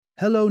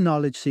Hello,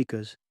 knowledge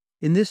seekers.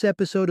 In this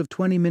episode of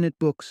 20-Minute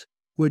Books,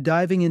 we're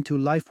diving into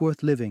Life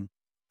Worth Living,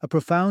 a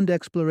profound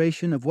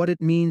exploration of what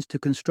it means to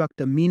construct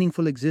a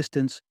meaningful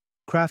existence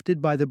crafted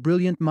by the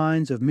brilliant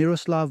minds of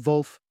Miroslav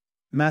Volf,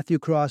 Matthew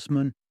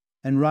Croasmun,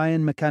 and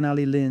Ryan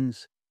McAnally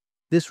Linz.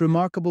 This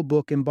remarkable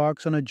book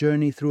embarks on a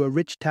journey through a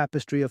rich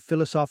tapestry of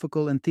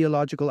philosophical and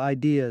theological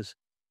ideas,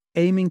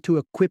 aiming to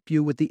equip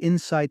you with the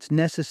insights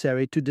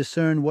necessary to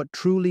discern what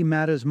truly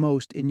matters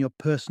most in your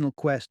personal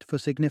quest for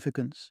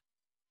significance.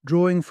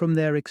 Drawing from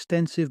their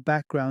extensive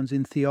backgrounds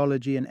in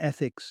theology and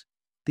ethics,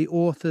 the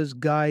authors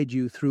guide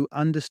you through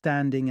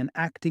understanding and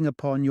acting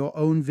upon your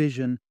own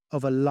vision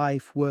of a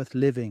life worth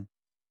living.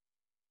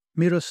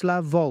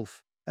 Miroslav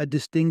Volf, a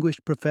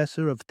distinguished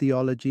professor of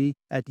theology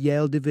at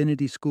Yale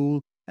Divinity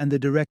School and the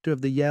director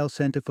of the Yale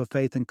Center for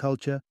Faith and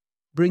Culture,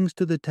 brings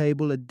to the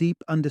table a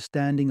deep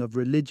understanding of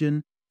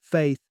religion,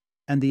 faith,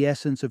 and the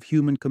essence of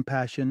human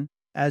compassion,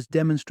 as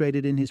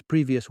demonstrated in his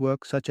previous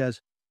works such as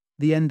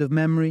The End of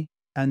Memory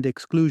and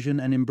Exclusion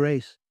and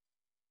Embrace.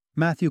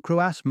 Matthew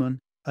Croasmun,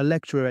 a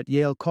lecturer at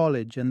Yale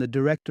College and the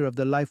director of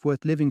the Life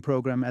Worth Living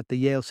program at the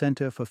Yale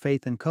Center for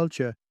Faith and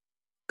Culture,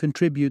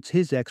 contributes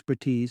his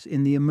expertise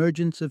in the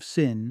emergence of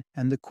sin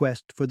and the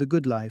quest for the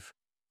good life,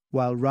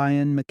 while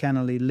Ryan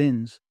McAnally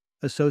Linz,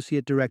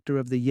 associate director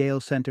of the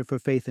Yale Center for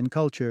Faith and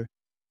Culture,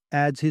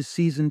 adds his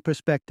seasoned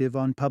perspective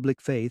on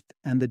public faith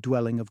and the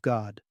dwelling of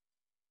God.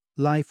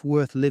 Life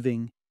Worth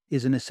Living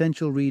is an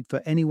essential read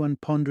for anyone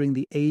pondering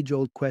the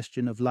age-old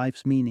question of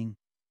life's meaning,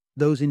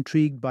 those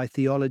intrigued by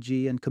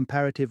theology and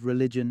comparative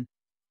religion,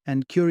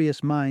 and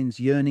curious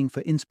minds yearning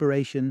for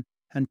inspiration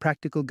and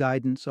practical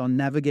guidance on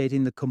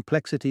navigating the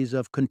complexities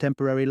of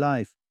contemporary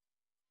life.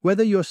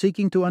 Whether you're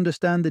seeking to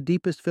understand the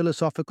deepest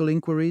philosophical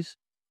inquiries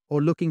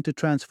or looking to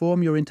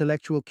transform your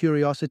intellectual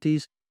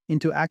curiosities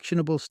into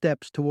actionable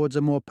steps towards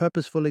a more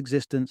purposeful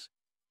existence,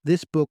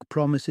 this book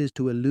promises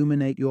to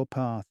illuminate your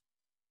path.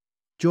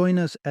 Join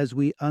us as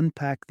we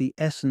unpack the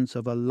essence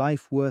of a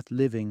life worth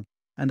living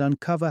and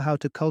uncover how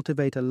to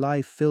cultivate a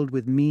life filled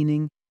with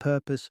meaning,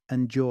 purpose,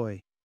 and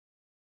joy.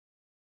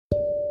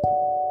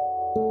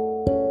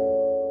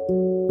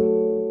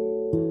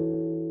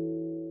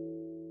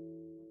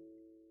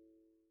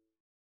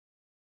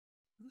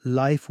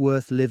 Life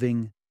Worth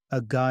Living,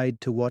 a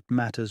guide to what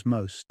matters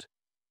most.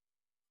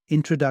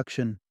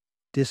 Introduction: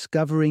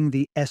 Discovering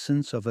the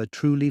essence of a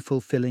truly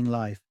fulfilling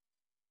life.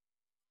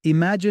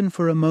 Imagine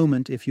for a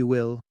moment, if you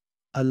will,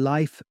 a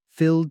life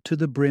filled to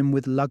the brim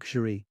with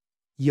luxury,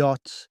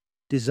 yachts,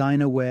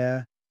 designer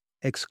wear,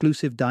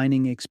 exclusive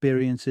dining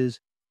experiences,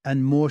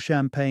 and more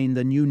champagne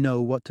than you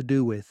know what to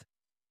do with.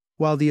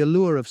 While the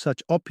allure of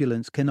such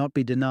opulence cannot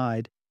be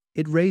denied,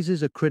 it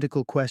raises a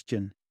critical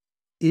question.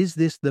 Is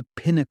this the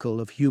pinnacle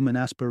of human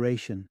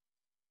aspiration?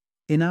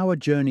 In our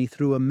journey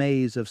through a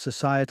maze of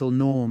societal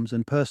norms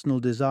and personal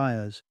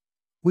desires,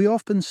 we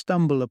often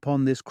stumble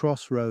upon this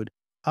crossroad,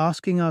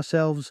 asking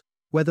ourselves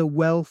whether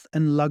wealth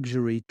and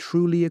luxury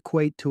truly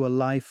equate to a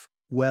life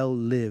well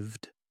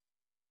lived.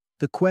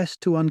 The quest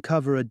to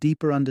uncover a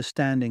deeper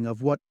understanding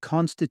of what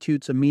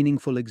constitutes a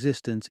meaningful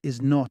existence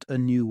is not a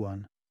new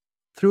one.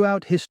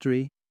 Throughout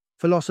history,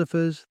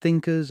 philosophers,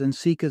 thinkers, and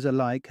seekers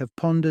alike have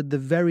pondered the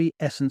very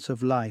essence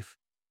of life,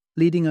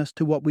 leading us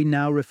to what we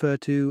now refer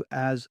to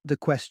as the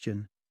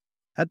question.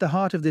 At the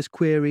heart of this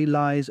query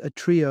lies a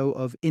trio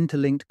of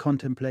interlinked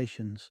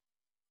contemplations.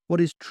 What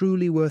is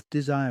truly worth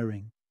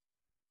desiring?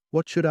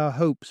 What should our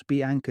hopes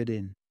be anchored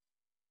in?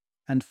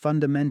 And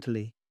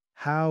fundamentally,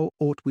 how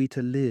ought we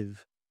to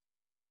live?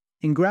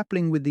 In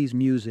grappling with these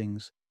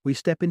musings, we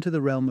step into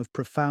the realm of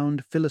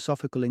profound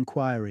philosophical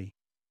inquiry,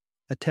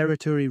 a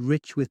territory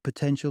rich with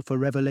potential for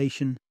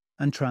revelation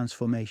and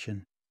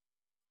transformation.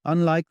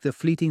 Unlike the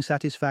fleeting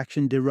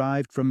satisfaction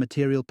derived from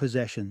material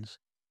possessions,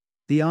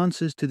 the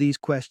answers to these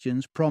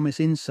questions promise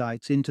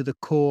insights into the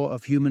core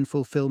of human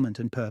fulfillment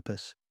and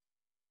purpose.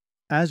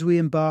 As we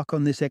embark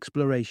on this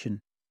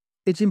exploration,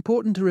 it's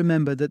important to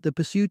remember that the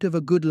pursuit of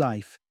a good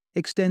life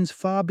extends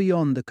far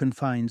beyond the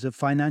confines of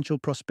financial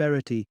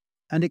prosperity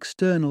and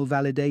external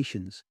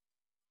validations.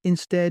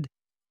 Instead,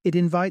 it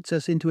invites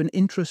us into an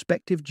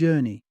introspective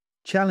journey,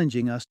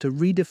 challenging us to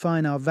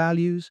redefine our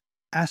values,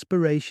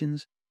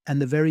 aspirations,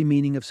 and the very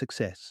meaning of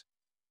success.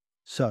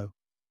 So,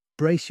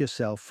 brace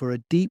yourself for a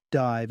deep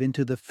dive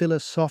into the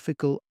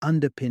philosophical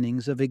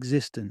underpinnings of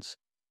existence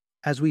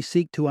as we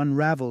seek to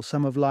unravel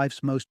some of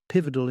life's most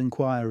pivotal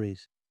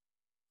inquiries.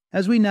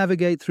 As we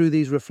navigate through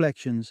these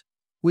reflections,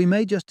 we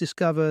may just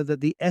discover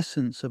that the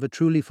essence of a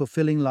truly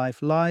fulfilling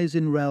life lies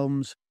in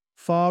realms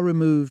far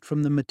removed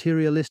from the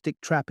materialistic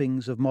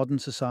trappings of modern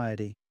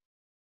society.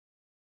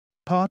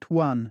 Part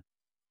 1.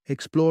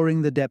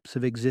 Exploring the depths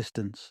of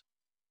existence.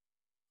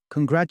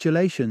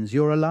 Congratulations,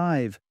 you're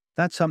alive.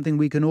 That's something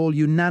we can all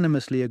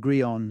unanimously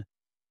agree on.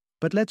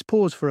 But let's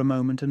pause for a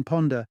moment and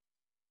ponder,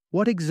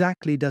 what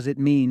exactly does it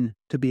mean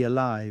to be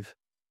alive?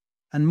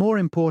 And more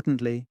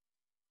importantly,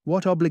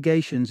 what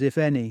obligations, if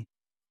any,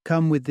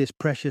 come with this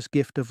precious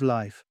gift of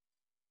life?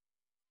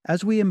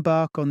 As we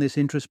embark on this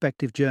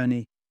introspective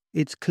journey,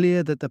 it's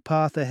clear that the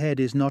path ahead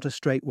is not a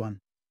straight one.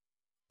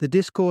 The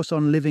discourse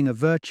on living a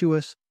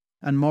virtuous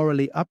and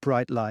morally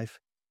upright life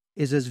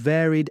is as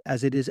varied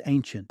as it is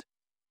ancient,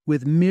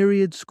 with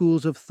myriad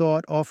schools of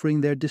thought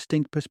offering their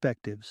distinct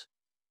perspectives.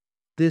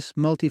 This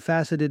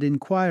multifaceted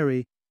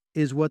inquiry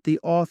is what the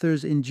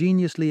authors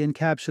ingeniously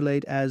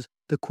encapsulate as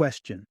the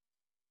question.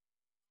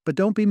 But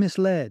don't be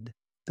misled.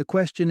 The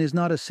question is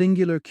not a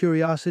singular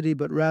curiosity,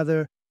 but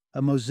rather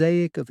a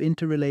mosaic of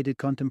interrelated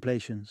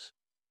contemplations.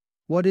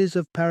 What is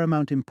of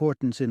paramount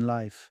importance in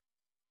life?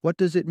 What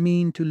does it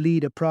mean to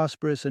lead a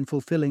prosperous and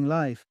fulfilling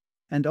life?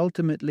 And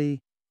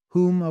ultimately,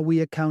 whom are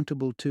we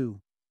accountable to?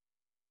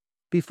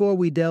 Before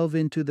we delve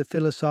into the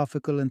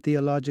philosophical and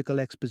theological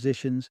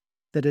expositions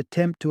that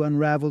attempt to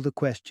unravel the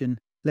question,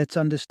 let's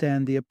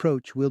understand the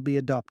approach we'll be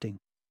adopting.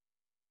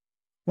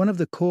 One of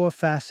the core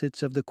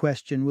facets of the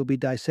question we'll be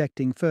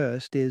dissecting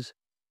first is,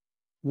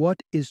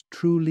 what is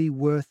truly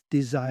worth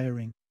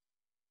desiring?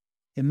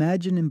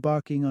 Imagine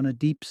embarking on a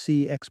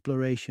deep-sea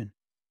exploration.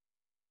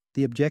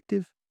 The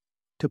objective?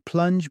 To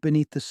plunge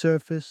beneath the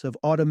surface of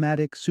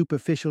automatic,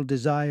 superficial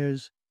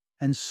desires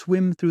and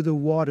swim through the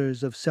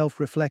waters of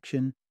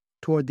self-reflection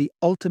toward the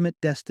ultimate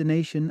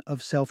destination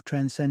of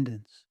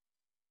self-transcendence.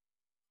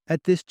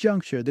 At this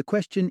juncture, the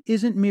question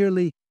isn't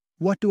merely,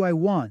 what do I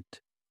want,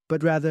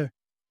 but rather,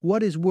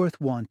 what is worth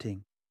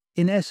wanting?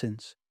 In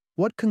essence,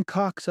 what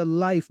concocts a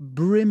life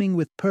brimming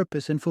with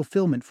purpose and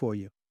fulfillment for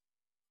you?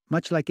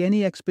 Much like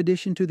any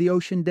expedition to the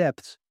ocean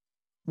depths,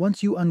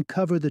 once you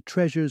uncover the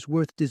treasures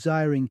worth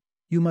desiring,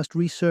 you must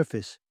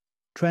resurface,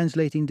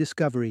 translating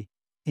discovery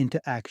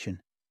into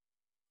action.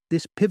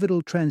 This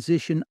pivotal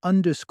transition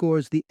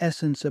underscores the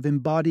essence of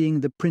embodying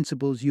the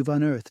principles you've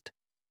unearthed.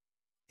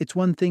 It's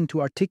one thing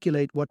to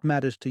articulate what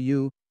matters to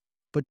you,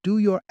 but do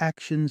your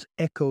actions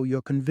echo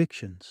your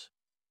convictions?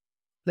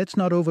 Let's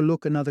not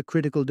overlook another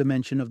critical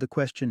dimension of the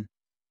question.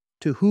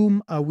 To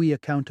whom are we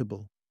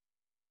accountable?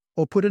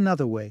 Or put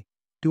another way,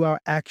 do our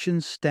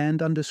actions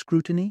stand under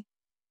scrutiny?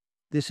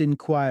 This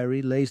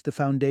inquiry lays the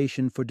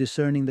foundation for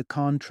discerning the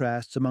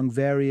contrasts among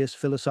various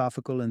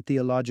philosophical and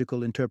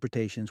theological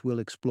interpretations we'll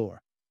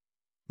explore.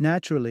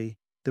 Naturally,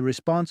 the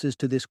responses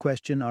to this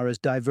question are as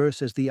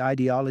diverse as the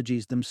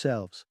ideologies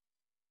themselves.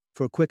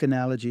 For a quick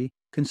analogy,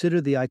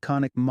 consider the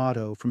iconic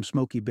motto from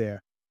Smokey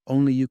Bear,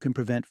 "Only you can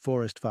prevent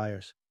forest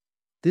fires."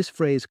 This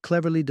phrase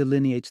cleverly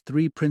delineates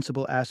three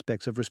principal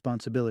aspects of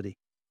responsibility.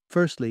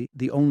 Firstly,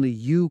 the only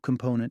you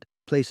component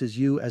places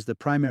you as the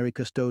primary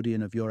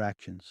custodian of your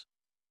actions.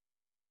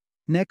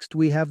 Next,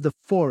 we have the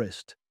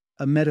forest,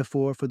 a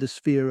metaphor for the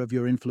sphere of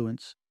your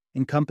influence,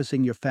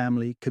 encompassing your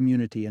family,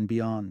 community, and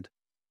beyond.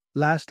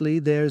 Lastly,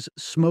 there's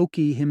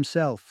Smokey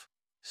himself,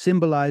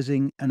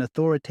 symbolizing an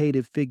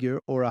authoritative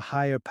figure or a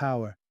higher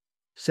power,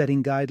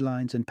 setting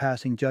guidelines and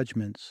passing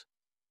judgments.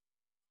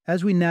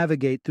 As we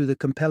navigate through the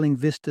compelling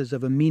vistas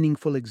of a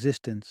meaningful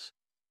existence,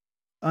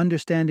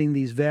 understanding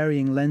these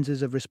varying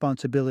lenses of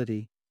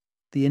responsibility,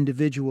 the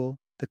individual,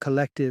 the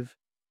collective,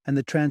 and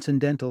the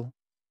transcendental,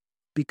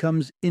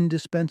 becomes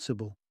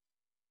indispensable.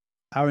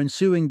 Our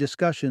ensuing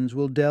discussions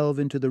will delve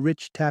into the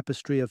rich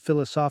tapestry of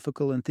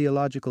philosophical and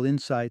theological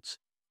insights,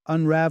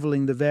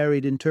 unraveling the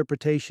varied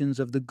interpretations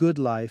of the good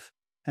life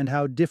and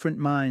how different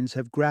minds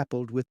have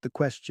grappled with the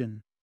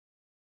question.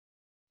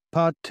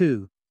 Part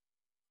 2.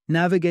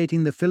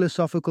 Navigating the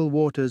philosophical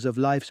waters of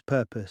life's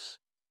purpose.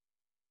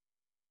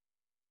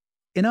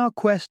 In our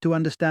quest to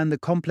understand the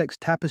complex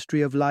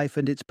tapestry of life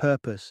and its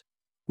purpose,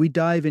 we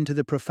dive into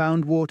the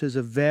profound waters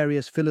of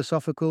various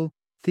philosophical,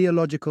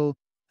 theological,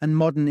 and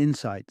modern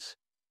insights,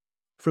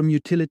 from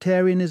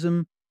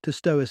utilitarianism to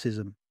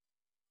Stoicism,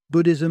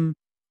 Buddhism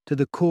to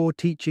the core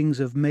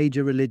teachings of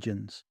major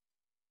religions.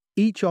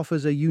 Each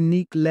offers a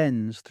unique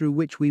lens through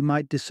which we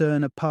might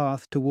discern a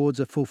path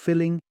towards a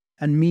fulfilling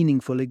and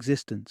meaningful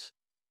existence.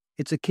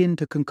 It's akin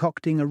to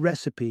concocting a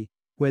recipe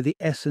where the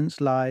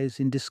essence lies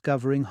in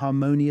discovering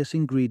harmonious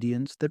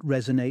ingredients that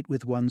resonate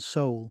with one's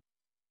soul.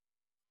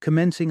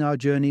 Commencing our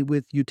journey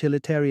with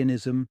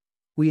utilitarianism,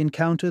 we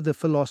encounter the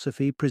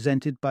philosophy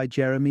presented by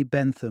Jeremy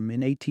Bentham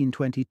in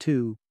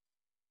 1822,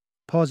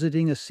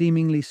 positing a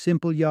seemingly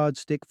simple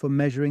yardstick for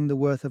measuring the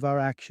worth of our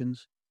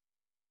actions: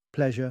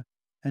 pleasure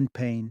and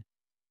pain.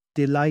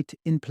 Delight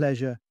in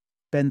pleasure,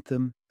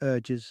 Bentham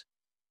urges,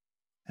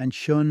 and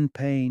shun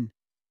pain,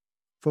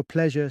 for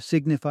pleasure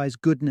signifies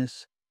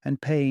goodness,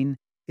 and pain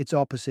its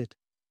opposite.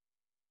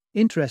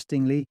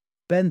 Interestingly,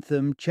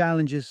 Bentham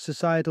challenges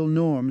societal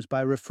norms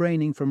by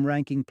refraining from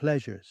ranking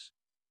pleasures.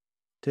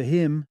 To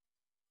him,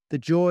 the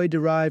joy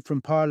derived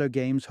from parlor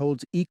games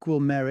holds equal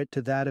merit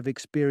to that of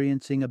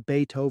experiencing a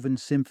Beethoven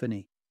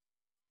symphony,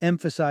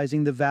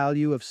 emphasizing the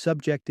value of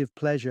subjective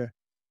pleasure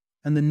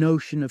and the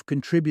notion of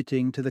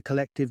contributing to the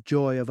collective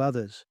joy of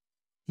others.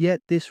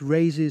 Yet this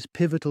raises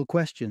pivotal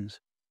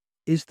questions.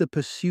 Is the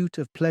pursuit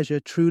of pleasure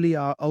truly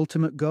our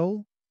ultimate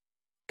goal?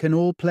 Can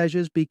all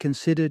pleasures be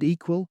considered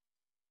equal?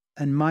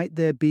 And might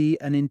there be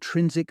an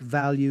intrinsic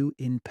value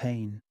in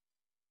pain?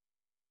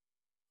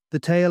 The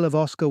tale of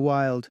Oscar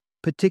Wilde,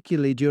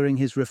 particularly during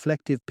his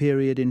reflective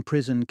period in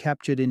prison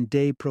captured in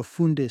De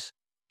Profundis,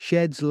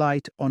 sheds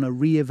light on a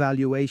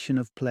re-evaluation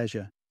of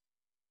pleasure.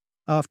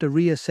 After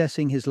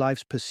reassessing his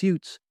life's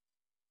pursuits,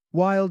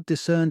 Wilde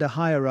discerned a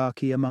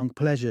hierarchy among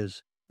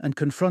pleasures and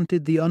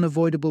confronted the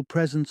unavoidable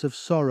presence of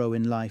sorrow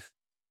in life,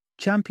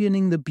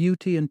 championing the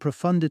beauty and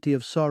profundity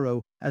of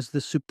sorrow as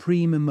the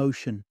supreme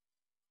emotion.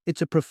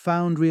 It's a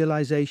profound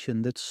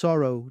realization that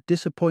sorrow,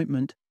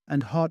 disappointment,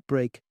 and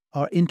heartbreak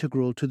are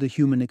integral to the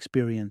human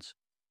experience,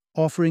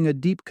 offering a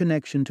deep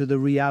connection to the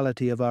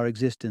reality of our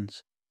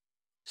existence.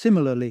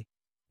 Similarly,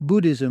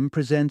 Buddhism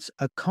presents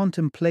a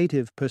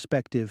contemplative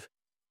perspective,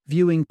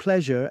 viewing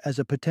pleasure as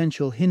a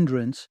potential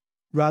hindrance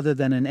rather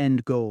than an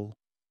end goal.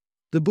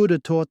 The Buddha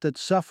taught that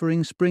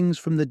suffering springs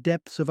from the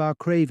depths of our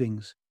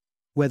cravings,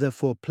 whether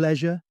for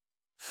pleasure,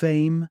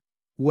 fame,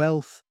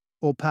 wealth,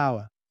 or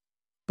power.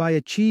 By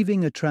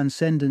achieving a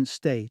transcendent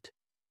state,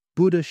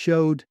 Buddha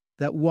showed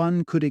that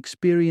one could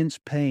experience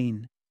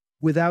pain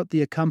without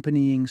the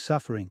accompanying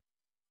suffering,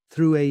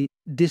 through a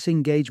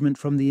disengagement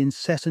from the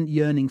incessant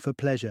yearning for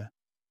pleasure.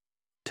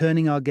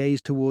 Turning our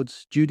gaze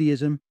towards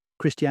Judaism,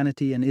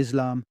 Christianity, and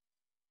Islam,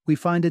 we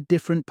find a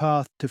different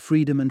path to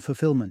freedom and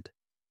fulfillment.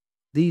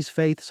 These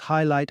faiths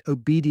highlight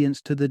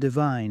obedience to the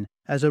divine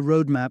as a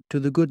roadmap to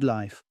the good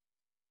life.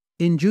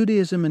 In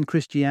Judaism and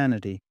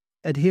Christianity,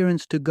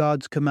 adherence to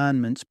God's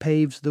commandments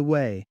paves the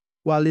way,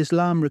 while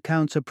Islam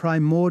recounts a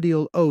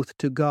primordial oath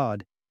to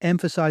God,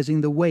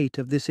 emphasizing the weight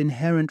of this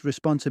inherent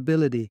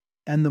responsibility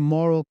and the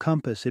moral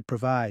compass it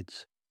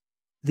provides.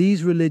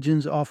 These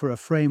religions offer a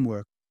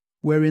framework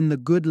wherein the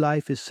good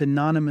life is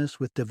synonymous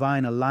with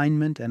divine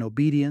alignment and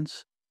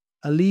obedience,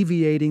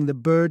 alleviating the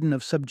burden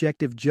of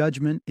subjective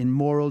judgment in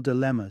moral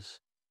dilemmas.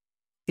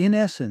 In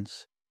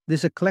essence,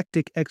 this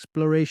eclectic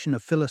exploration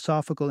of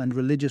philosophical and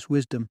religious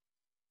wisdom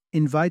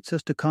invites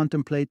us to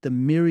contemplate the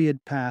myriad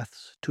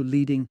paths to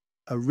leading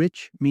a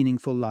rich,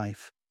 meaningful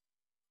life.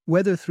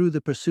 Whether through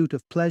the pursuit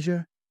of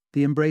pleasure,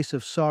 the embrace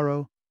of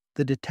sorrow,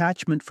 the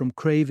detachment from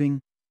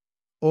craving,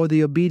 or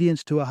the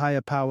obedience to a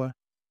higher power,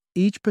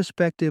 each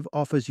perspective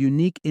offers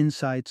unique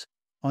insights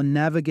on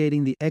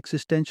navigating the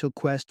existential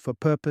quest for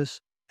purpose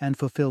and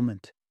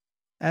fulfillment.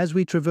 As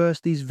we traverse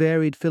these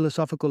varied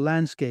philosophical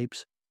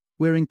landscapes,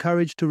 we're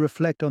encouraged to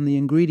reflect on the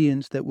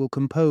ingredients that will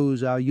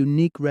compose our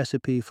unique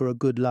recipe for a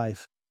good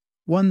life,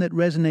 one that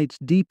resonates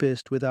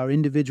deepest with our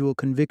individual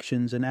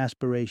convictions and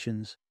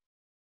aspirations.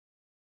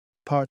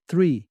 Part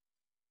 3.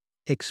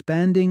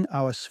 Expanding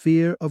our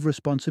sphere of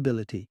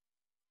responsibility,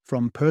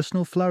 from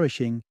personal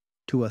flourishing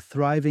to a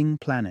thriving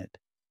planet.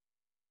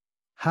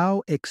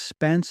 How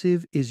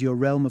expansive is your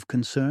realm of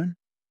concern?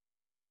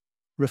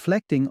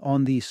 Reflecting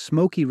on the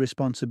smoky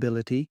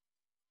responsibility,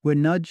 we're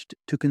nudged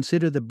to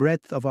consider the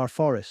breadth of our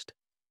forest,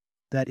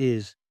 that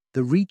is,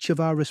 the reach of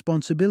our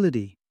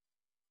responsibility.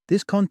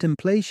 This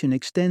contemplation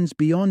extends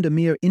beyond a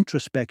mere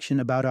introspection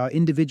about our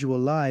individual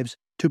lives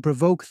to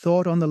provoke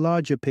thought on the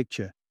larger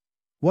picture.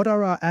 What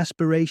are our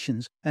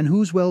aspirations, and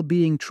whose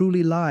well-being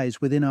truly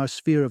lies within our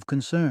sphere of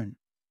concern?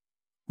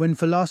 When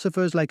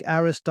philosophers like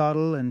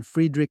Aristotle and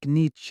Friedrich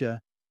Nietzsche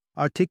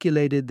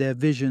articulated their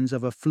visions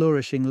of a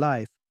flourishing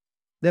life,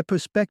 their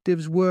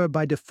perspectives were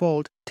by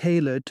default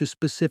tailored to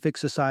specific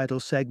societal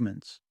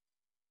segments.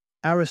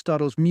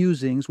 Aristotle's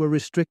musings were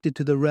restricted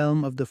to the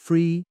realm of the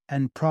free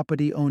and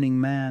property-owning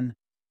man,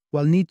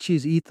 while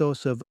Nietzsche's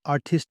ethos of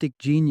artistic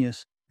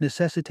genius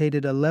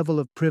necessitated a level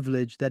of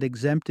privilege that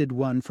exempted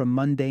one from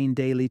mundane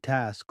daily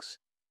tasks.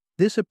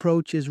 This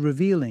approach is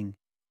revealing,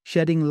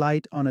 shedding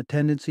light on a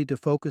tendency to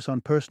focus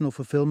on personal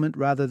fulfillment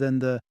rather than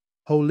the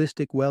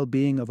holistic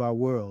well-being of our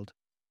world.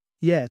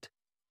 Yet,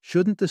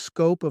 shouldn't the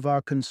scope of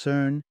our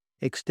concern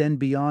extend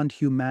beyond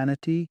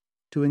humanity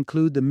to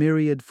include the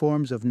myriad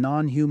forms of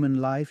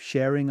non-human life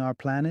sharing our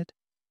planet?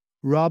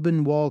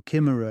 Robin Wall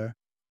Kimmerer,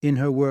 in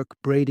her work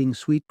Braiding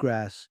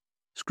Sweetgrass,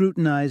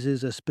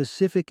 scrutinizes a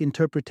specific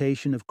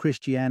interpretation of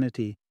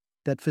Christianity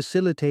that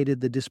facilitated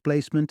the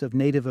displacement of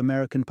Native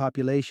American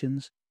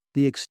populations,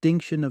 the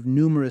extinction of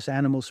numerous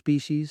animal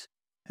species,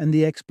 and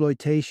the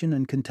exploitation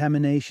and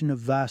contamination of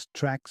vast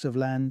tracts of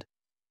land.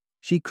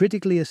 She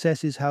critically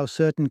assesses how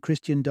certain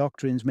Christian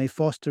doctrines may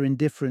foster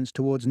indifference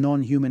towards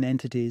non-human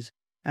entities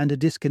and a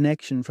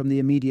disconnection from the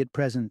immediate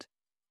present,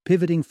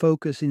 pivoting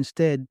focus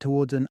instead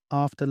towards an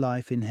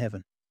afterlife in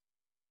heaven.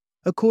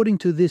 According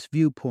to this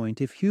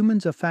viewpoint, if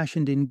humans are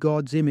fashioned in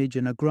God's image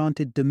and are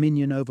granted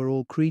dominion over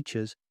all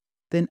creatures,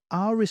 then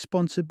our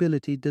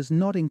responsibility does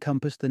not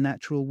encompass the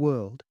natural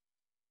world.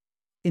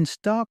 In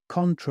stark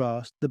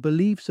contrast, the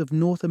beliefs of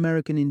North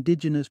American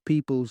indigenous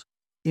peoples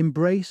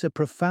embrace a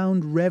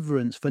profound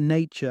reverence for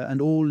nature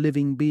and all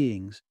living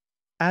beings,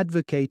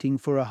 advocating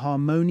for a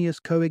harmonious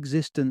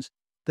coexistence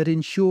that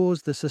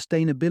ensures the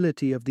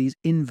sustainability of these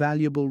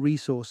invaluable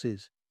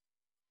resources.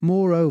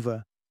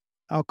 Moreover,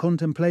 our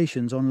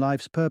contemplations on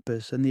life's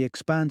purpose and the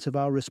expanse of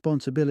our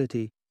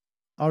responsibility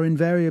are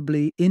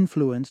invariably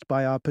influenced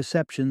by our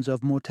perceptions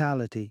of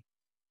mortality.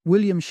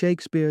 William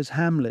Shakespeare's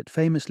Hamlet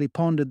famously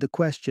pondered the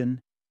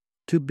question,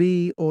 to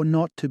be or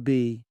not to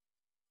be,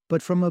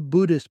 But from a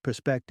Buddhist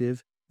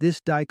perspective, this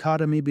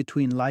dichotomy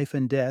between life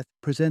and death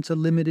presents a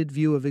limited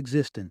view of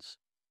existence.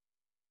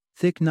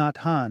 Thich Nhat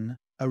Hanh,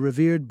 a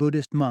revered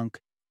Buddhist monk,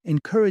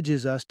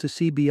 encourages us to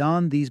see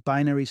beyond these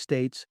binary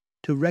states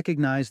to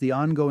recognize the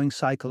ongoing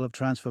cycle of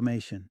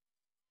transformation,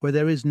 where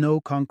there is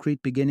no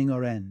concrete beginning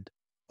or end,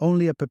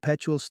 only a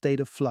perpetual state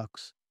of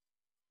flux.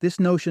 This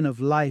notion of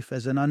life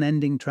as an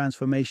unending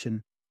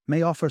transformation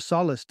may offer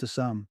solace to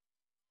some,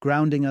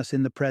 grounding us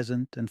in the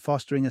present and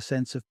fostering a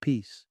sense of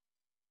peace.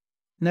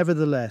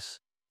 Nevertheless,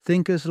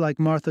 thinkers like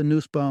Martha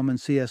Nussbaum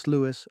and C.S.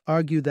 Lewis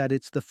argue that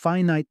it's the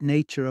finite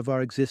nature of our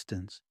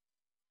existence,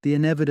 the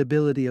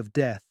inevitability of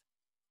death,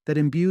 that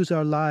imbues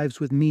our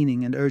lives with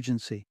meaning and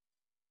urgency.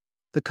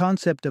 The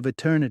concept of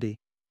eternity,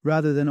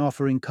 rather than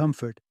offering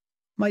comfort,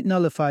 might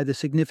nullify the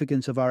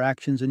significance of our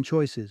actions and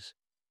choices.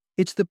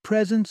 It's the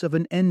presence of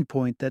an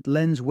endpoint that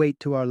lends weight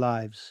to our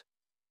lives.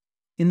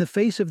 In the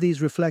face of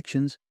these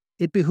reflections,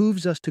 it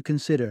behooves us to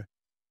consider,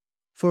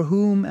 for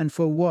whom and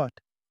for what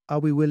are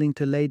we willing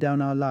to lay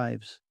down our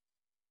lives?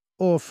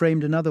 Or,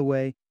 framed another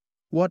way,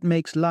 what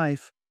makes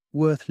life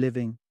worth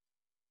living?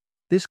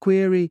 This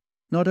query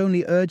not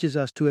only urges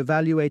us to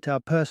evaluate our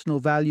personal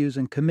values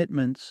and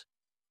commitments,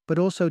 but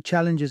also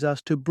challenges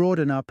us to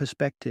broaden our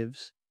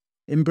perspectives,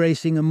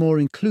 embracing a more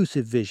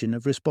inclusive vision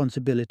of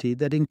responsibility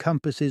that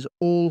encompasses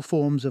all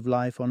forms of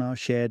life on our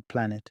shared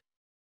planet.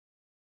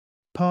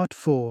 Part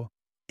 4.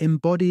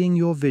 Embodying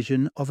your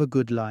vision of a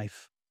good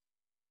life.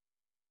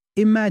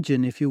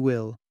 Imagine, if you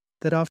will,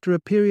 that after a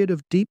period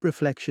of deep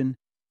reflection,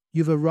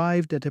 you've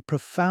arrived at a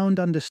profound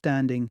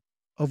understanding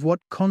of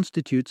what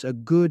constitutes a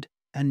good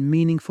and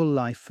meaningful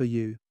life for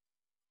you.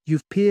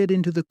 You've peered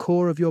into the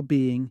core of your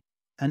being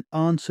and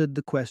answered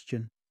the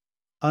question,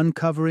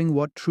 uncovering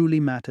what truly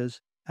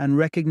matters and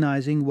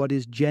recognizing what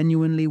is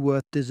genuinely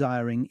worth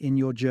desiring in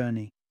your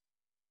journey.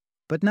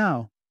 But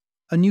now,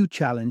 a new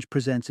challenge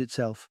presents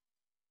itself,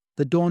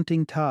 the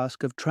daunting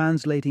task of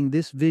translating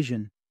this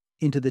vision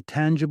into the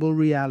tangible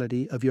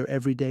reality of your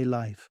everyday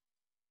life.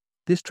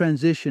 This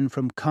transition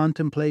from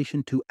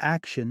contemplation to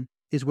action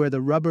is where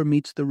the rubber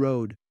meets the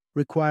road,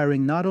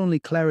 requiring not only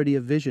clarity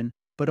of vision,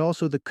 but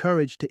also the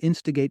courage to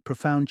instigate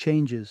profound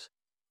changes,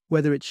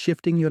 whether it's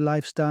shifting your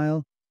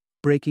lifestyle,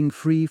 breaking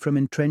free from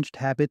entrenched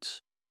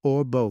habits,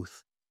 or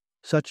both.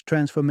 Such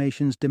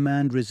transformations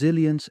demand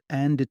resilience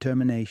and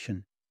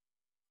determination.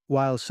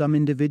 While some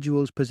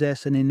individuals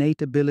possess an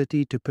innate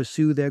ability to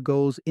pursue their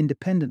goals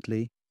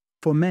independently,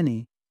 for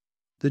many,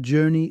 the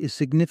journey is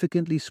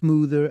significantly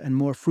smoother and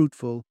more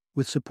fruitful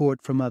with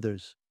support from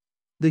others.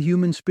 The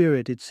human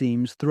spirit, it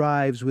seems,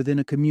 thrives within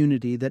a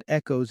community that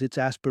echoes its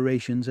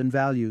aspirations and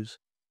values.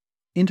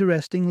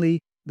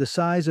 Interestingly, the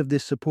size of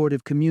this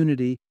supportive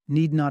community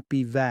need not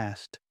be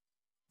vast.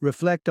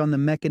 Reflect on the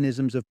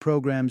mechanisms of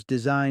programs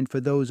designed for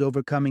those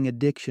overcoming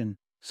addiction,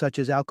 such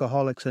as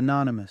Alcoholics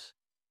Anonymous.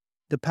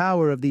 The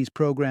power of these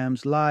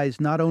programs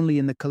lies not only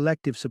in the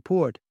collective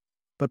support,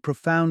 but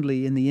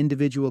profoundly in the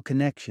individual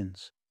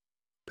connections,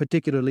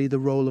 particularly the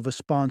role of a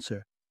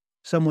sponsor,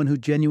 someone who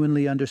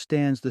genuinely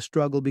understands the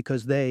struggle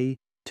because they,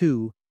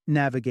 too,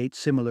 navigate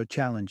similar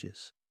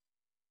challenges.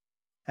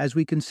 As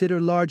we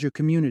consider larger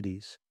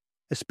communities,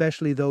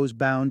 especially those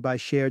bound by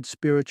shared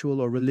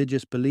spiritual or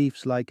religious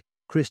beliefs like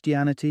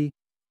Christianity,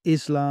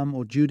 Islam,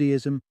 or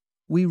Judaism,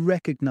 we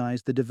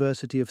recognize the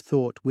diversity of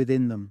thought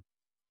within them.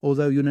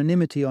 Although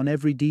unanimity on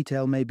every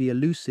detail may be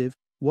elusive,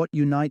 what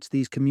unites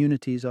these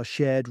communities are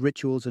shared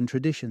rituals and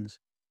traditions.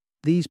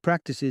 These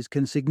practices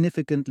can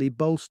significantly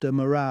bolster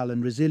morale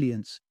and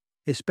resilience,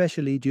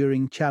 especially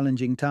during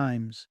challenging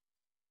times.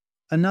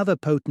 Another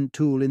potent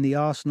tool in the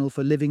arsenal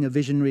for living a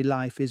visionary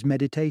life is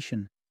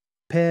meditation,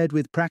 paired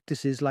with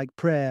practices like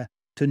prayer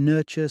to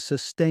nurture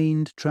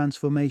sustained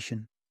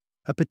transformation.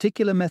 A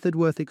particular method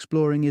worth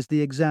exploring is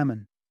the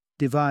Examen,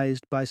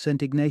 devised by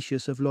St.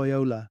 Ignatius of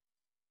Loyola.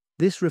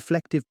 This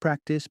reflective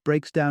practice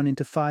breaks down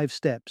into 5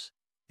 steps,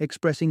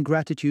 expressing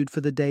gratitude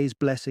for the day's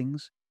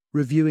blessings,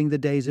 reviewing the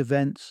day's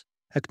events,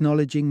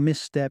 acknowledging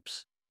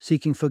missteps,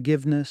 seeking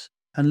forgiveness,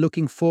 and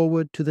looking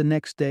forward to the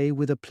next day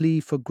with a plea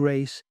for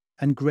grace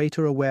and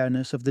greater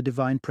awareness of the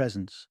divine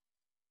presence.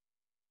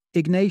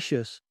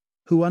 Ignatius,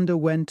 who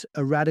underwent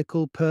a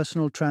radical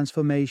personal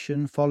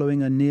transformation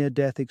following a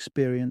near-death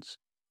experience,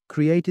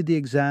 created the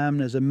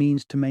Examen as a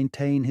means to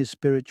maintain his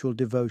spiritual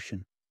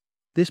devotion.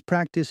 This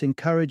practice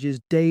encourages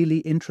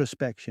daily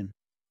introspection,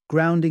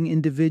 grounding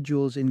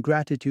individuals in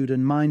gratitude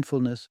and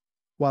mindfulness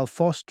while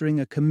fostering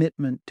a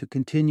commitment to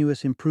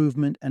continuous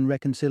improvement and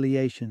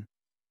reconciliation.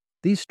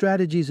 These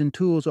strategies and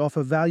tools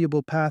offer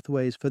valuable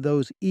pathways for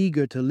those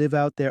eager to live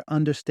out their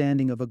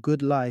understanding of a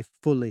good life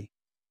fully.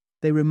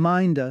 They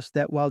remind us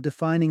that while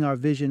defining our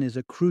vision is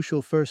a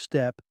crucial first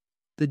step,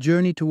 the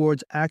journey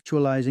towards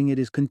actualizing it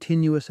is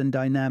continuous and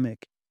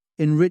dynamic,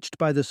 enriched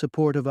by the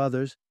support of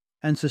others,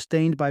 and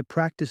sustained by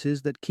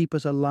practices that keep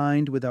us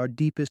aligned with our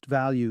deepest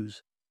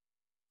values.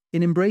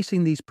 In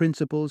embracing these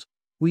principles,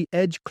 we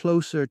edge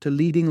closer to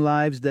leading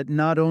lives that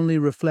not only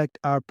reflect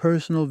our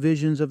personal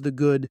visions of the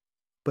good,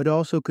 but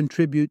also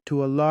contribute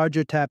to a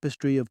larger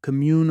tapestry of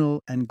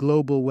communal and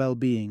global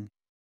well-being.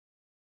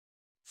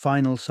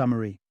 Final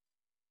summary.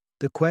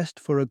 The quest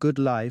for a good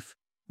life,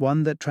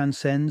 one that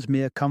transcends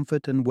mere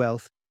comfort and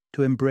wealth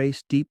to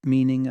embrace deep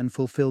meaning and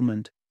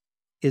fulfillment,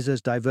 is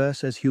as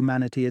diverse as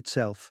humanity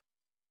itself.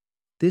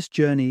 This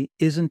journey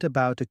isn't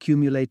about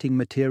accumulating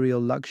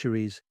material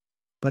luxuries,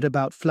 but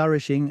about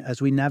flourishing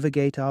as we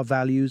navigate our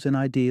values and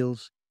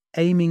ideals,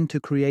 aiming to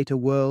create a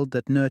world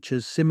that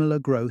nurtures similar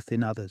growth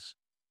in others.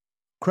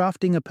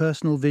 Crafting a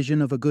personal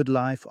vision of a good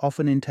life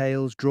often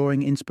entails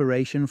drawing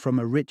inspiration from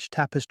a rich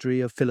tapestry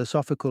of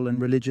philosophical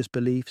and religious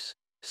beliefs,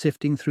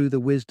 sifting through the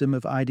wisdom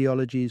of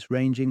ideologies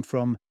ranging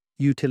from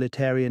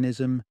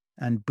utilitarianism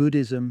and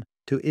Buddhism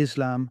to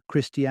Islam,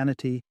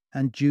 Christianity,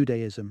 and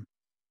Judaism.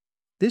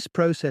 This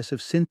process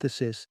of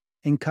synthesis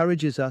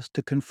encourages us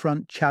to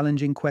confront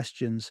challenging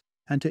questions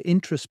and to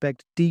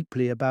introspect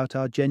deeply about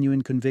our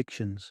genuine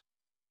convictions.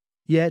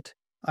 Yet,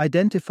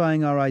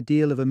 identifying our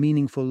ideal of a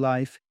meaningful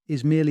life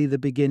is merely the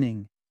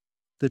beginning.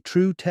 The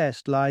true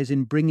test lies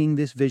in bringing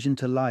this vision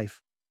to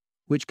life,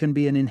 which can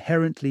be an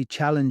inherently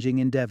challenging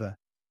endeavor.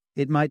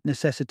 It might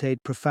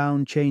necessitate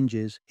profound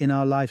changes in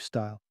our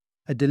lifestyle,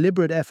 a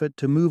deliberate effort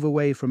to move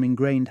away from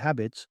ingrained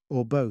habits,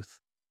 or both.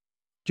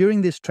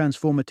 During this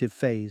transformative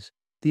phase,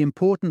 the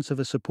importance of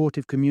a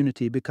supportive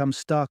community becomes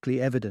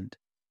starkly evident.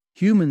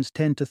 Humans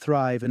tend to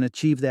thrive and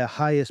achieve their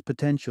highest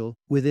potential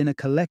within a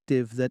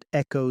collective that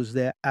echoes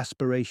their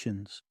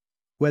aspirations,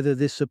 whether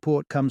this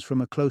support comes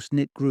from a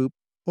close-knit group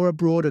or a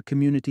broader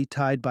community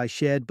tied by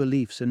shared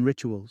beliefs and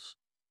rituals.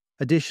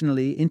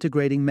 Additionally,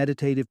 integrating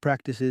meditative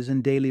practices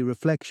and daily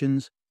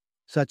reflections,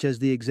 such as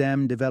the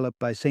exam developed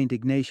by St.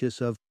 Ignatius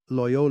of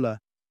Loyola,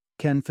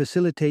 can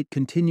facilitate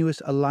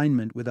continuous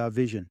alignment with our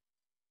vision.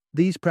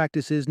 These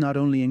practices not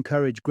only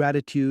encourage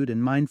gratitude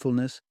and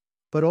mindfulness,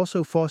 but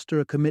also foster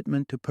a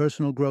commitment to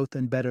personal growth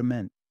and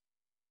betterment.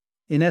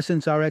 In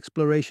essence, our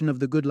exploration of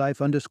the good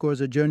life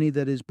underscores a journey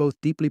that is both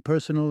deeply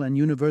personal and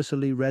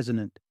universally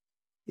resonant.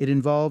 It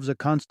involves a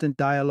constant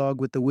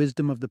dialogue with the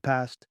wisdom of the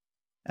past,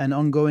 an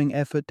ongoing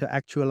effort to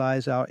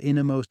actualize our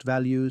innermost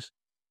values,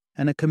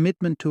 and a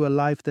commitment to a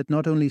life that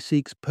not only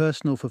seeks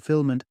personal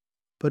fulfillment,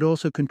 but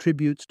also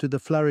contributes to the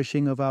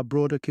flourishing of our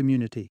broader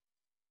community.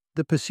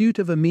 The pursuit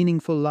of a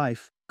meaningful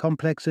life,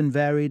 complex and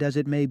varied as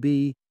it may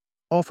be,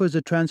 offers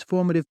a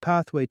transformative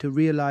pathway to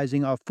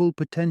realizing our full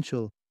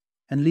potential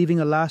and leaving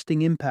a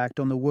lasting impact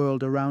on the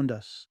world around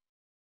us.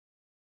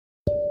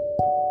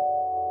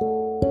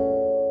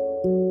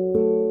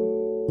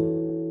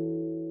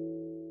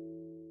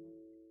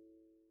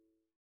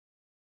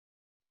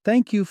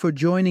 Thank you for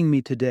joining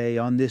me today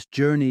on this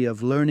journey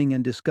of learning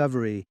and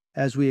discovery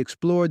as we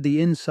explored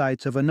the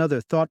insights of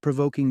another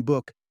thought-provoking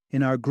book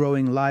in our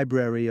growing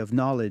library of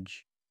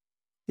knowledge.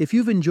 If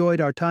you've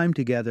enjoyed our time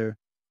together,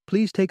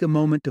 please take a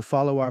moment to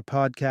follow our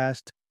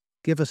podcast,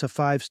 give us a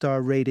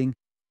 5-star rating,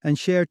 and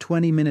share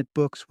 20-minute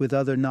books with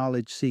other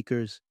knowledge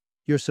seekers.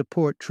 Your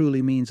support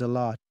truly means a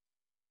lot.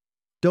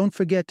 Don't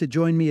forget to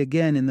join me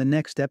again in the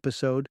next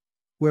episode,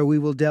 where we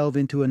will delve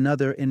into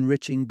another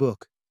enriching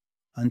book.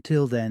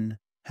 Until then,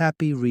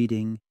 happy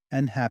reading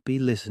and happy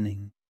listening.